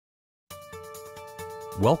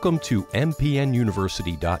Welcome to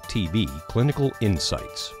mpnuniversity.tv Clinical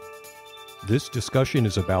Insights. This discussion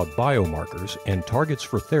is about biomarkers and targets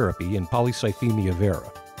for therapy in polycythemia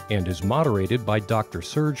vera and is moderated by Dr.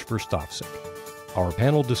 Serge Verstovsek. Our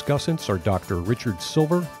panel discussants are Dr. Richard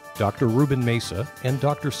Silver, Dr. Rubin Mesa, and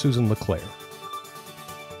Dr. Susan Leclair.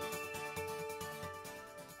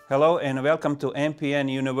 Hello and welcome to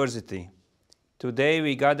MPN University. Today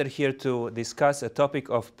we gather here to discuss a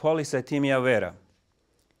topic of polycythemia vera.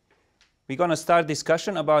 We're going to start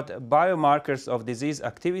discussion about biomarkers of disease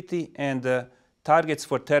activity and targets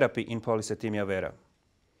for therapy in polycythemia vera.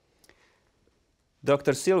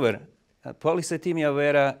 Dr. Silver, polycythemia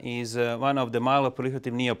vera is one of the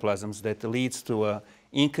myeloproliferative neoplasms that leads to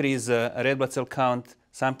increased red blood cell count,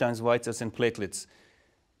 sometimes white cells and platelets.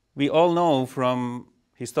 We all know from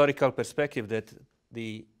historical perspective that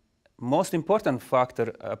the most important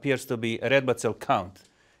factor appears to be red blood cell count,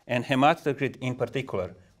 and hematocrit in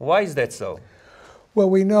particular. Why is that so? Well,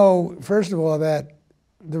 we know, first of all, that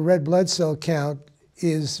the red blood cell count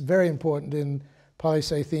is very important in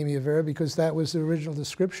polycythemia vera because that was the original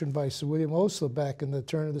description by Sir William Osler back in the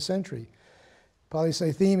turn of the century.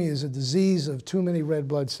 Polycythemia is a disease of too many red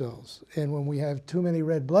blood cells. And when we have too many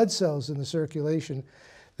red blood cells in the circulation,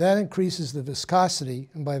 that increases the viscosity,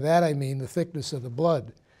 and by that I mean the thickness of the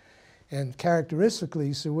blood. And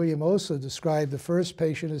characteristically, Sir William Osler described the first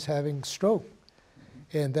patient as having stroke.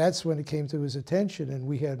 And that's when it came to his attention, and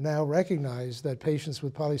we have now recognized that patients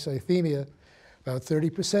with polycythemia, about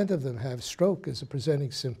 30% of them have stroke as a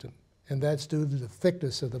presenting symptom, and that's due to the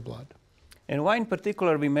thickness of the blood. And why in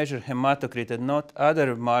particular we measure hematocrit and not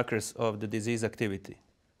other markers of the disease activity?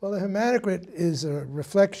 Well, the hematocrit is a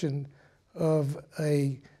reflection of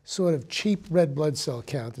a sort of cheap red blood cell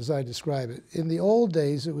count, as I describe it. In the old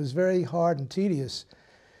days, it was very hard and tedious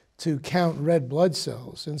to count red blood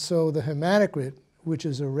cells, and so the hematocrit, which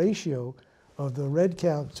is a ratio of the red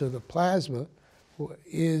count to the plasma,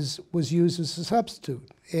 was used as a substitute.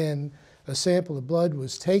 And a sample of blood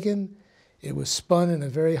was taken, it was spun in a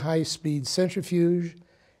very high-speed centrifuge,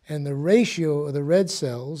 and the ratio of the red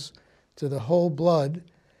cells to the whole blood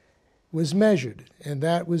was measured, and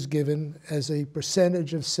that was given as a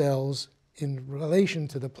percentage of cells in relation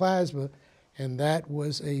to the plasma, and that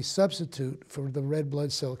was a substitute for the red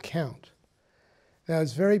blood cell count. Now,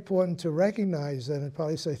 it's very important to recognize that in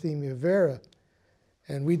polycythemia vera,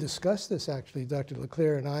 and we discussed this actually, Dr.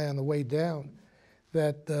 Leclair and I, on the way down,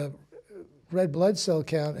 that the red blood cell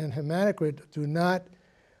count and hematocrit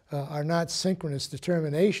are not synchronous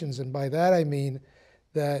determinations, and by that I mean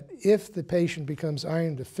that if the patient becomes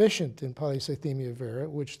iron deficient in polycythemia vera,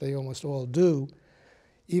 which they almost all do,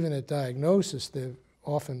 even at diagnosis they're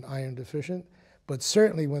often iron deficient, but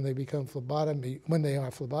certainly when they become when they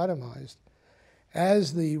are phlebotomized,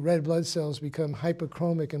 as the red blood cells become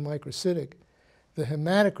hyperchromic and microcytic, the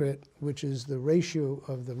hematocrit, which is the ratio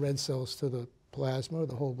of the red cells to the plasma, or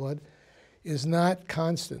the whole blood, is not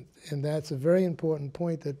constant. And that's a very important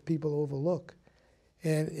point that people overlook.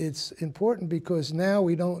 And it's important because now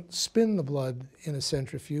we don't spin the blood in a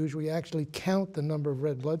centrifuge. We actually count the number of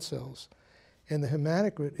red blood cells. And the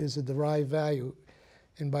hematocrit is a derived value.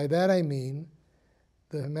 And by that I mean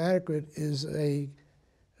the hematocrit is a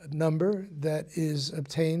number that is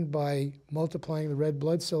obtained by multiplying the red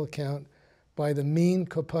blood cell count by the mean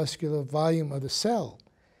corpuscular volume of the cell.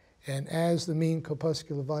 And as the mean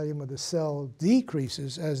corpuscular volume of the cell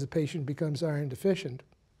decreases as the patient becomes iron deficient,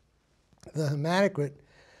 the hematocrit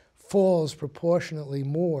falls proportionately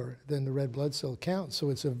more than the red blood cell count. So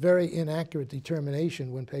it's a very inaccurate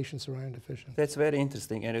determination when patients are iron deficient. That's very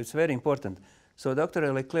interesting, and it's very important. So Dr.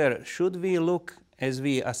 Leclair, should we look, as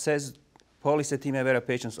we assess polycythemia vera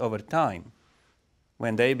patients over time,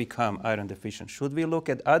 when they become iron deficient, should we look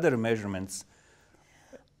at other measurements?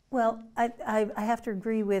 Well, I have to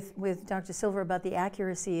agree with Dr. Silver about the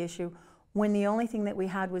accuracy issue. When the only thing that we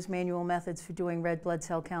had was manual methods for doing red blood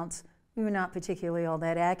cell counts, we were not particularly all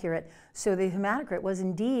that accurate. So the hematocrit was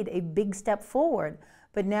indeed a big step forward.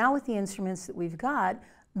 But now with the instruments that we've got,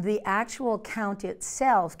 the actual count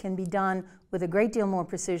itself can be done with a great deal more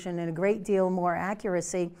precision and a great deal more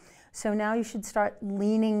accuracy. So now you should start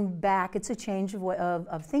leaning back. It's a change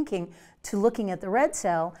of thinking to looking at the red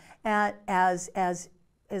cell as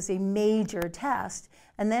a major test,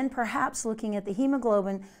 and then perhaps looking at the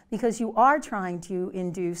hemoglobin, because you are trying to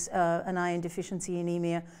induce an iron deficiency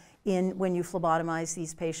anemia when you phlebotomize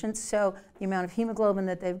these patients. So the amount of hemoglobin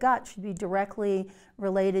that they've got should be directly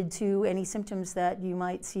related to any symptoms that you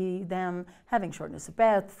might see them having: shortness of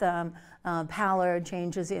breath, pallor,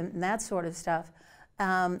 changes in that sort of stuff.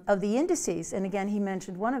 Of the indices, and again he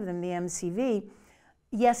mentioned one of them, the MCV,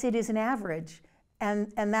 yes, it is an average,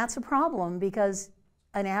 And that's a problem because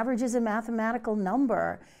an average is a mathematical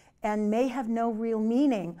number and may have no real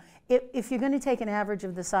meaning. If you're going to take an average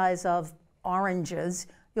of the size of oranges,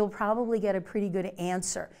 you'll probably get a pretty good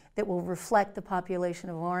answer that will reflect the population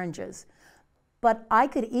of oranges. But I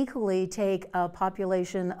could equally take a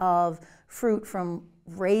population of fruit from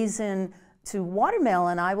raisin to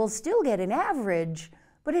watermelon. I will still get an average,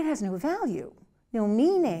 but it has no value, no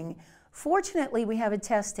meaning. Fortunately, we have a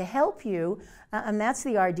test to help you, and that's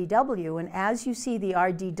the RDW. And as you see the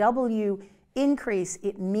RDW increase,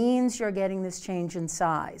 it means you're getting this change in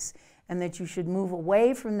size, and that you should move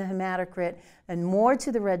away from the hematocrit and more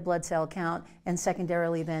to the red blood cell count, and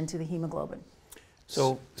secondarily then to the hemoglobin.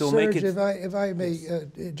 So to Serge, make it, if I may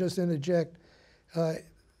just interject,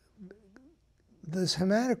 this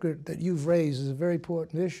hematocrit that you've raised is a very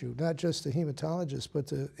important issue, not just to hematologists, but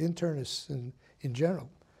to internists in general.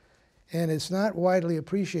 And it's not widely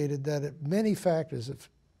appreciated that many factors have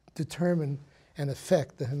determined and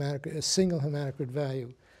affect the hematocrit, a single hematocrit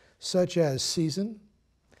value, such as season.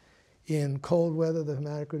 In cold weather, the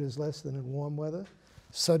hematocrit is less than in warm weather.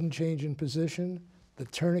 Sudden change in position, the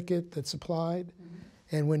tourniquet that's applied.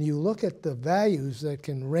 Mm-hmm. And when you look at the values that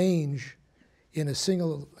can range in a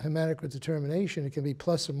single hematocrit determination, it can be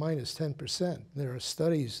plus or minus 10%. There are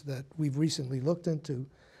studies that we've recently looked into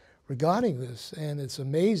regarding this, and it's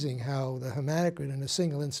amazing how the hematocrit in a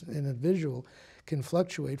single individual can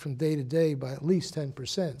fluctuate from day to day by at least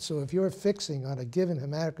 10%. So if you're fixing on a given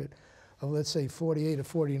hematocrit of, let's say, 48 or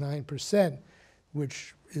 49%,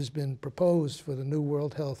 which has been proposed for the new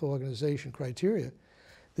World Health Organization criteria,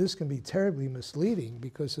 this can be terribly misleading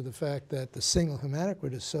because of the fact that the single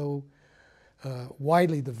hematocrit is so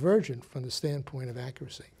widely divergent from the standpoint of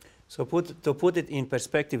accuracy. So to put it in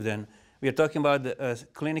perspective then, we are talking about a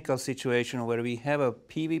clinical situation where we have a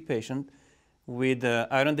PV patient with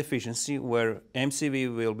iron deficiency where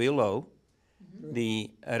MCV will be low, mm-hmm.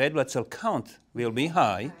 the red blood cell count will be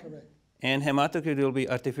high, correct. And hematocrit will be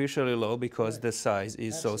artificially low because right. the size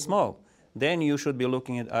is Absolutely. So small. Then you should be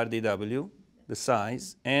looking at RDW, the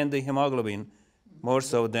size, and the hemoglobin more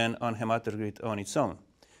so than on hematocrit on its own.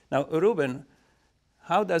 Now, Rubin,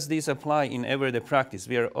 how does this apply in everyday practice?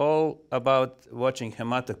 We are all about watching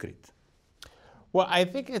hematocrit. Well, I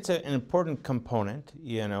think it's an important component,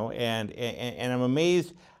 you know, and I'm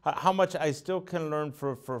amazed how much I still can learn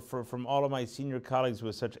from all of my senior colleagues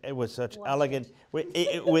with such elegant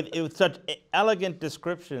with such elegant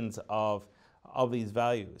descriptions of these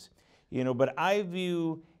values, you know. But I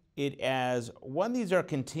view it as, one, these are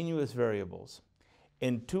continuous variables,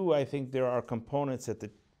 and two, I think there are components that the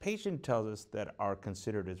patient tells us that are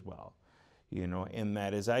considered as well, you know, and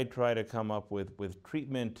that as I try to come up with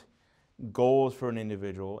treatment goals for an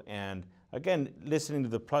individual, and again, listening to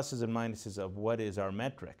the pluses and minuses of what is our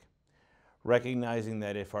metric, recognizing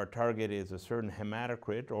that if our target is a certain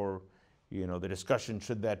hematocrit, or, you know, the discussion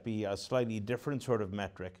should that be a slightly different sort of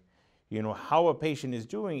metric, you know, how a patient is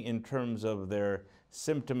doing in terms of their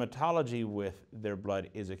symptomatology with their blood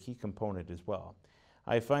is a key component as well.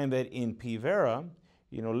 I find that in P. Vera,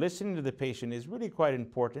 you know, listening to the patient is really quite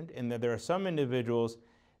important, and that there are some individuals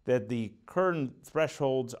that the current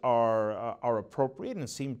thresholds are appropriate and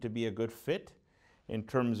seem to be a good fit in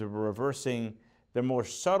terms of reversing the more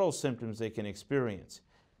subtle symptoms they can experience.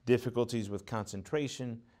 Difficulties with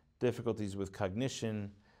concentration, difficulties with cognition,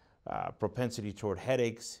 propensity toward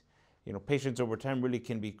headaches. You know, patients over time really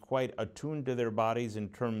can be quite attuned to their bodies in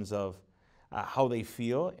terms of how they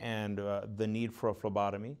feel and the need for a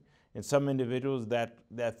phlebotomy. In some individuals,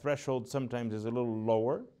 that threshold sometimes is a little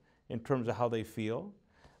lower in terms of how they feel.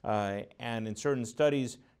 And in certain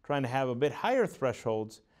studies, trying to have a bit higher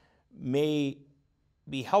thresholds may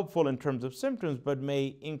be helpful in terms of symptoms, but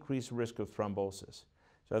may increase risk of thrombosis.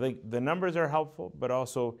 So I think the numbers are helpful, but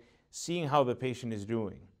also seeing how the patient is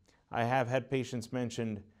doing. I have had patients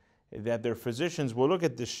mention that their physicians will look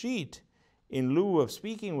at the sheet in lieu of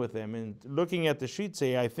speaking with them, and looking at the sheet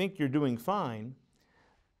say, I think you're doing fine,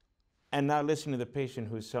 and not listening to the patient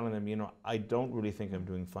who's telling them, you know, I don't really think I'm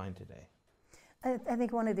doing fine today. I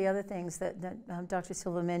think one of the other things that Dr.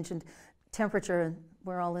 Silva mentioned, temperature,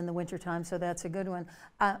 we're all in the winter time, so that's a good one.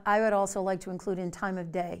 I would also like to include in time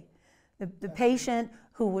of day. The patient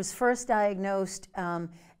who was first diagnosed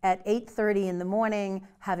at 8:30 in the morning,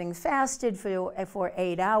 having fasted for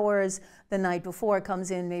 8 hours, the night before comes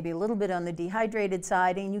in maybe a little bit on the dehydrated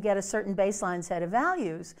side, and you get a certain baseline set of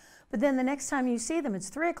values. But then the next time you see them, it's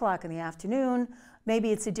 3 o'clock in the afternoon.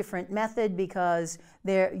 Maybe it's a different method because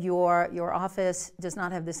your office does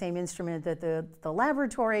not have the same instrument that the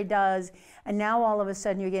laboratory does, and now all of a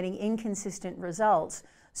sudden you're getting inconsistent results.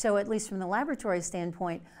 So at least from the laboratory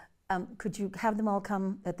standpoint, could you have them all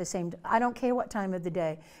come at the same time? I don't care what time of the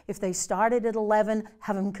day. If they started at 11,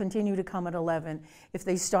 have them continue to come at 11. If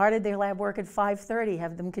they started their lab work at 5:30,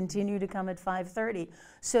 have them continue to come at 5:30,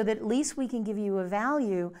 so that at least we can give you a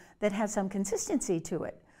value that has some consistency to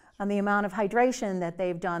it. On the amount of hydration that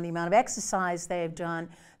they've done, the amount of exercise they've done,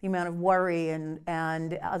 the amount of worry and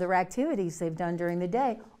other activities they've done during the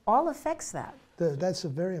day, all affects that. That's a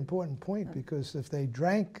very important point, because if they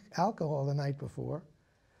drank alcohol the night before,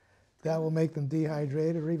 that will make them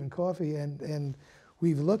dehydrated, or even coffee. And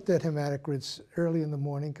we've looked at hematocrits early in the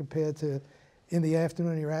morning compared to in the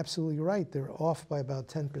afternoon. You're absolutely right. They're off by about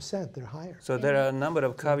 10%. They're higher. So there are a number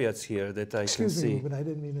of caveats here that I can see. Excuse me, Rubin, I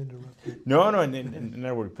didn't mean to interrupt you. No,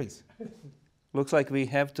 no word, please. Looks like we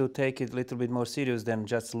have to take it a little bit more serious than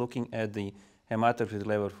just looking at the hematocrit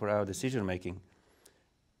level for our decision making.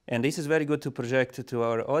 And this is very good to project to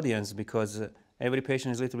our audience, because every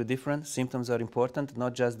patient is a little bit different. Symptoms are important,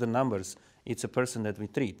 not just the numbers. It's a person that we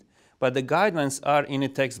treat. But the guidelines are in the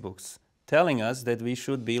textbooks telling us that we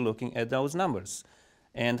should be looking at those numbers.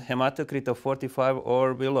 And hematocrit of 45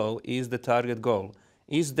 or below is the target goal.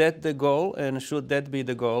 Is that the goal, and should that be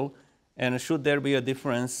the goal? And should there be a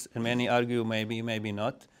difference, and many argue maybe, maybe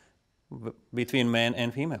not, between man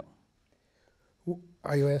and female?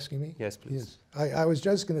 Are you asking me? Yes, please. Yes. I was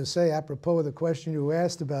just going to say, apropos of the question you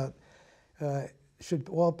asked about should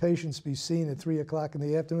all patients be seen at 3 o'clock in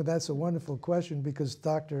the afternoon, that's a wonderful question, because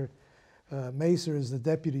Dr. Mesa is the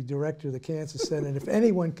deputy director of the Cancer Center, and if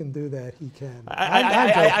anyone can do that, he can.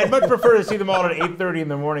 I'd much prefer to see them all at 8:30 in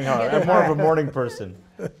the morning, however. I'm more of a morning person.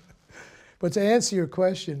 But to answer your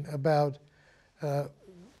question about the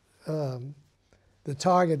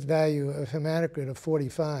target value of hematocrit of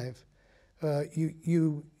 45,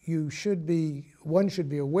 one should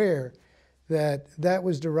be aware that that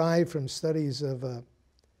was derived from studies of a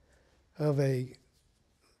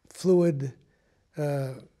fluid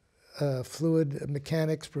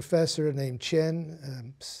mechanics professor named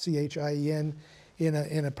Chen, C-H-I-E-N,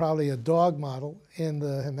 in a probably a dog model, and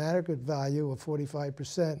the hematocrit value of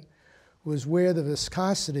 45% was where the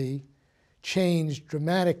viscosity changed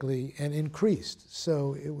dramatically and increased.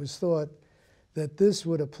 So it was thought that this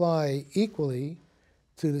would apply equally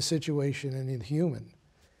to the situation in the human.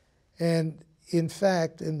 And in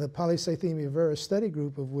fact, in the Polycythemia Vera study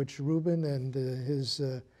group, of which Rubin and his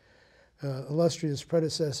illustrious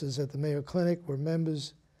predecessors at the Mayo Clinic were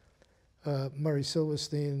members, Murray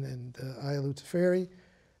Silverstein and Ayalu Teferi.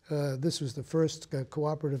 This was the first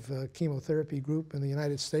cooperative chemotherapy group in the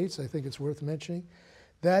United States. I think it's worth mentioning.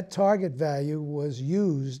 That target value was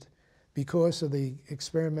used because of the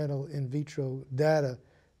experimental in vitro data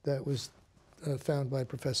that was found by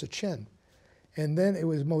Professor Chen. And then it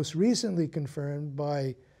was most recently confirmed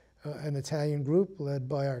by an Italian group led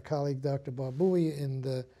by our colleague Dr. Barbui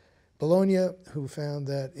in Bologna, who found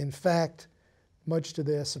that, in fact, much to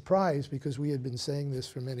their surprise, because we had been saying this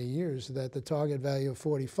for many years, that the target value of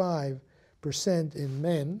 45% in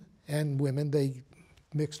men and women, they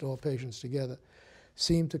mixed all patients together,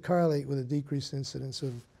 seemed to correlate with a decreased incidence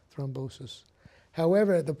of thrombosis.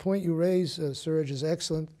 However, the point you raise, Serge, is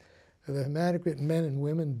excellent. The hematocrit in men and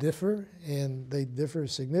women differ, and they differ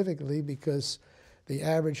significantly, because the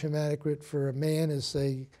average hematocrit for a man is,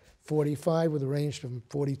 say, 45 with a range from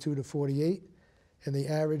 42 to 48, and the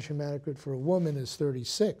average hematocrit for a woman is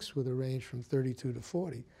 36 with a range from 32 to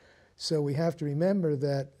 40. So we have to remember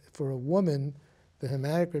that for a woman, the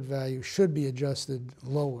hematocrit value should be adjusted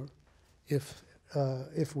lower if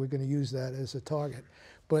we're going to use that as a target.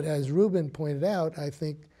 But as Rubin pointed out, I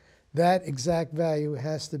think that exact value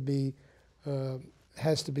has to be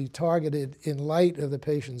targeted in light of the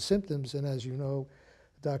patient's symptoms. And as you know,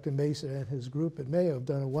 Dr. Mesa and his group at Mayo have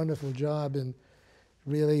done a wonderful job in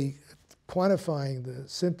really quantifying the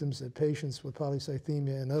symptoms that patients with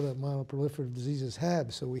polycythemia and other myeloproliferative diseases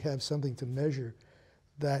have, so we have something to measure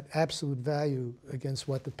that absolute value against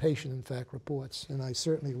what the patient in fact reports. And I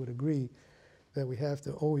certainly would agree that we have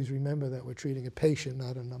to always remember that we're treating a patient,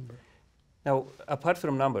 not a number. Now, apart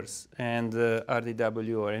from numbers and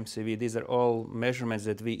RDW or MCV, these are all measurements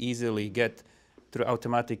that we easily get through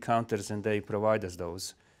automatic counters, and they provide us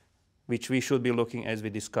those, which we should be looking, as we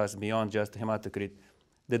discussed, beyond just hematocrit.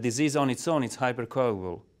 The disease on its own is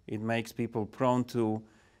hypercoagulable. It makes people prone to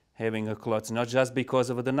having a clot, not just because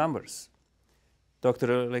of the numbers. Dr.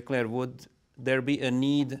 Leclair, would there be a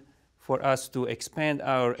need for us to expand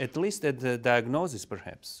our, at least at the diagnosis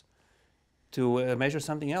perhaps, to measure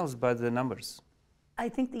something else but the numbers? I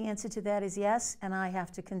think the answer to that is yes, and I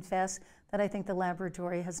have to confess that I think the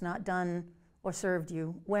laboratory has not done or served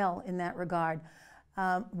you well in that regard.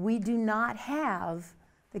 We do not have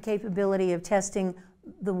the capability of testing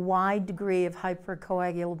the wide degree of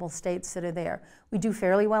hypercoagulable states that are there. We do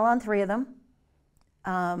fairly well on 3 of them,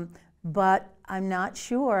 but I'm not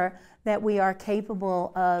sure that we are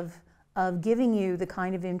capable of giving you the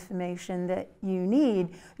kind of information that you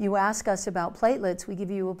need. You ask us about platelets, we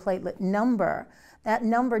give you a platelet number. That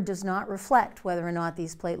number does not reflect whether or not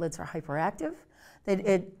these platelets are hyperactive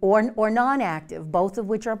or non-active, both of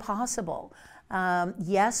which are possible.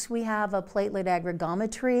 Yes, we have a platelet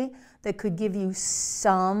aggregometry that could give you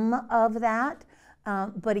some of that,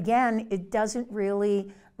 but again, it doesn't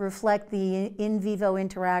really reflect the in vivo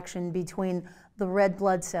interaction between the red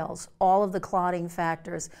blood cells, all of the clotting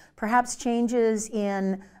factors, perhaps changes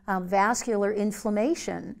in vascular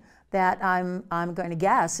inflammation that I'm going to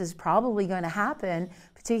guess is probably going to happen,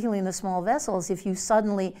 particularly in the small vessels, if you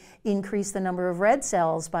suddenly increase the number of red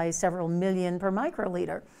cells by several million per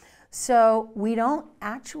microliter. So we don't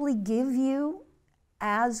actually give you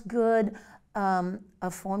as good a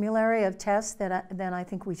formulary of tests than I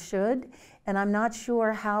think we should, and I'm not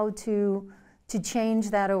sure how to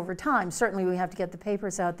change that over time. Certainly we have to get the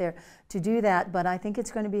papers out there to do that, but I think it's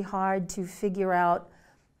going to be hard to figure out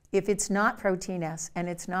if it's not protein S and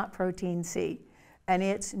it's not protein C and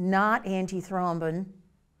it's not antithrombin,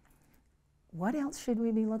 what else should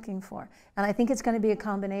we be looking for? And I think it's going to be a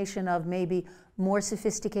combination of maybe more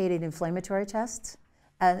sophisticated inflammatory tests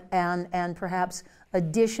and perhaps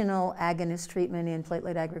additional agonist treatment in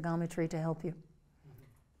platelet aggregometry to help you.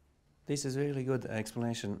 This is a really good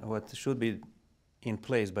explanation of what should be in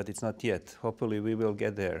place, but it's not yet. Hopefully we will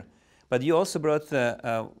get there. But you also brought,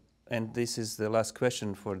 and this is the last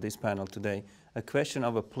question for this panel today, a question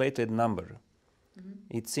of a platelet number. Mm-hmm.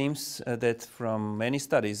 It seems that from many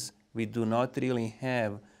studies, we do not really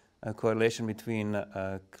have a correlation between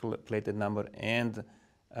platelet number and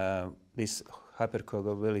this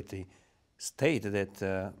hypercoagulability state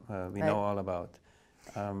that we know all about.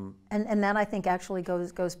 And that I think actually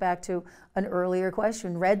goes back to an earlier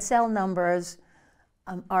question. Red cell numbers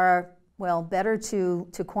are, well, better to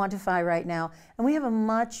quantify right now, and we have a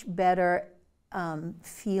much better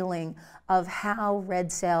feeling of how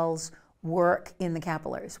red cells work in the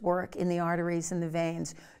capillaries, work in the arteries and the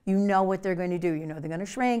veins. You know what they're going to do. You know they're going to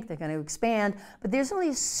shrink, they're going to expand, but there's only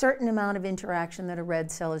a certain amount of interaction that a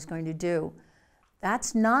red cell is going to do.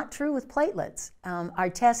 That's not true with platelets. Our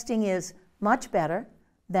testing is much better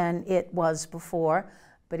than it was before,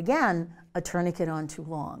 but again, a tourniquet on too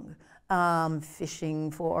long,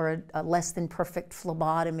 fishing for a less than perfect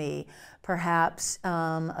phlebotomy, perhaps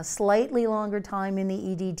a slightly longer time in the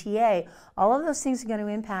EDTA. All of those things are going to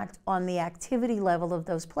impact on the activity level of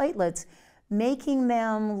those platelets, making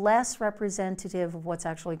them less representative of what's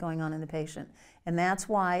actually going on in the patient. And that's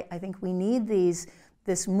why I think we need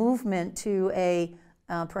this movement to a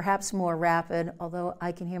perhaps more rapid, although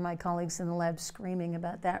I can hear my colleagues in the lab screaming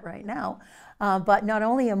about that right now, but not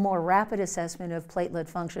only a more rapid assessment of platelet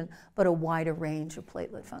function, but a wider range of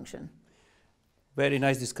platelet function. Very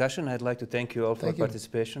nice discussion. I'd like to thank you all for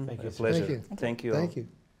participation. Thank you. A pleasure. Thank you. Thank you. Thank you.